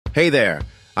Hey there,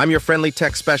 I'm your friendly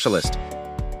tech specialist.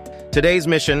 Today's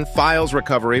mission, files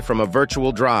recovery from a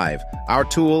virtual drive. Our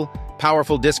tool,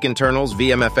 powerful DiskInternals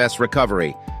VMFS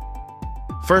Recovery.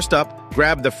 First up,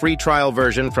 grab the free trial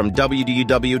version from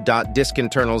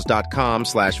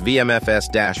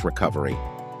www.diskinternals.com/VMFS-recovery.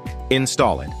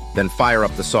 Install it, then fire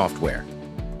up the software.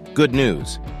 Good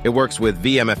news, it works with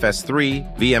VMFS 3,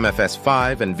 VMFS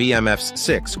 5, and VMFS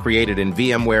 6 created in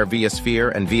VMware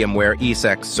vSphere and VMware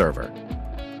ESX server.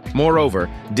 Moreover,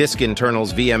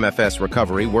 DiskInternals VMFS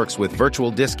Recovery works with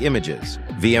virtual disk images,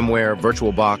 VMware,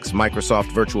 VirtualBox, Microsoft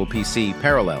Virtual PC,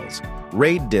 Parallels,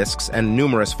 RAID disks, and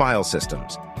numerous file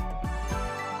systems.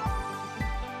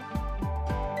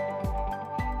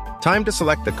 Time to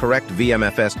select the correct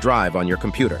VMFS drive on your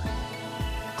computer.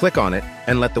 Click on it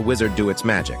and let the wizard do its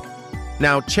magic.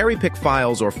 Now cherry-pick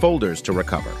files or folders to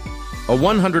recover. A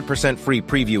 100% free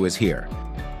preview is here.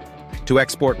 To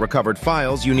export recovered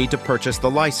files, you need to purchase the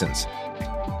license.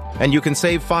 And you can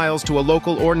save files to a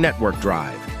local or network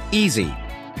drive. Easy.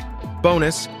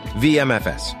 Bonus,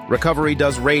 VMFS Recovery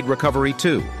does RAID recovery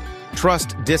too. Trust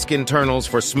DiskInternals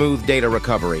for smooth data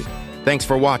recovery. Thanks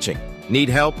for watching. Need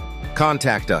help?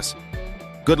 Contact us.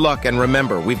 Good luck, and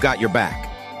remember, we've got your back.